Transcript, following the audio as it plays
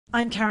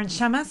I'm Karen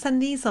Shamas,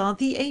 and these are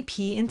the AP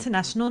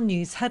International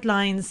News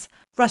headlines.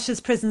 Russia's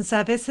prison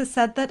service has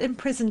said that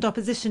imprisoned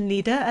opposition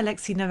leader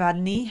Alexei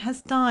Navalny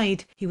has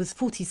died. He was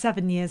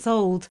 47 years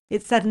old.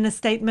 It said in a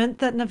statement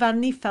that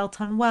Navalny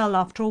felt unwell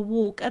after a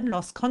walk and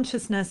lost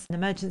consciousness.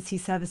 Emergency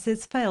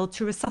services failed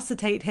to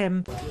resuscitate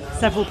him.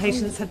 Several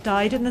patients have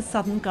died in the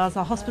southern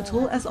Gaza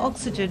hospital as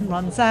oxygen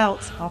runs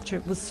out after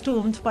it was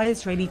stormed by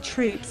Israeli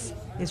troops.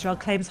 Israel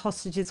claims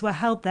hostages were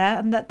held there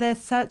and that they're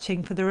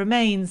searching for the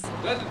remains.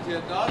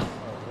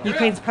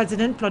 Ukraine's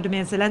President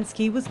Volodymyr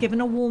Zelensky was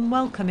given a warm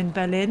welcome in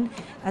Berlin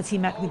as he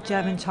met with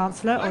German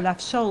Chancellor Olaf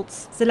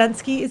Scholz.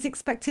 Zelensky is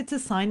expected to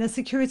sign a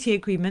security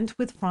agreement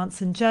with France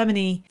and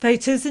Germany.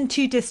 Voters in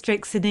 2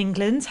 districts in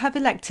England have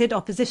elected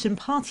opposition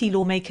party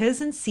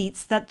lawmakers in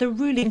seats that the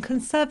ruling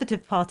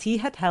Conservative Party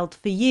had held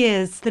for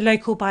years. The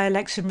local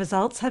by-election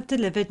results have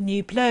delivered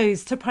new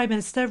blows to Prime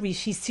Minister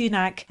Rishi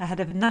Sunak ahead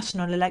of a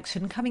national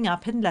election coming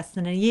up in less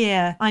than a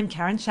year. I'm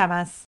Karen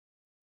Shamas.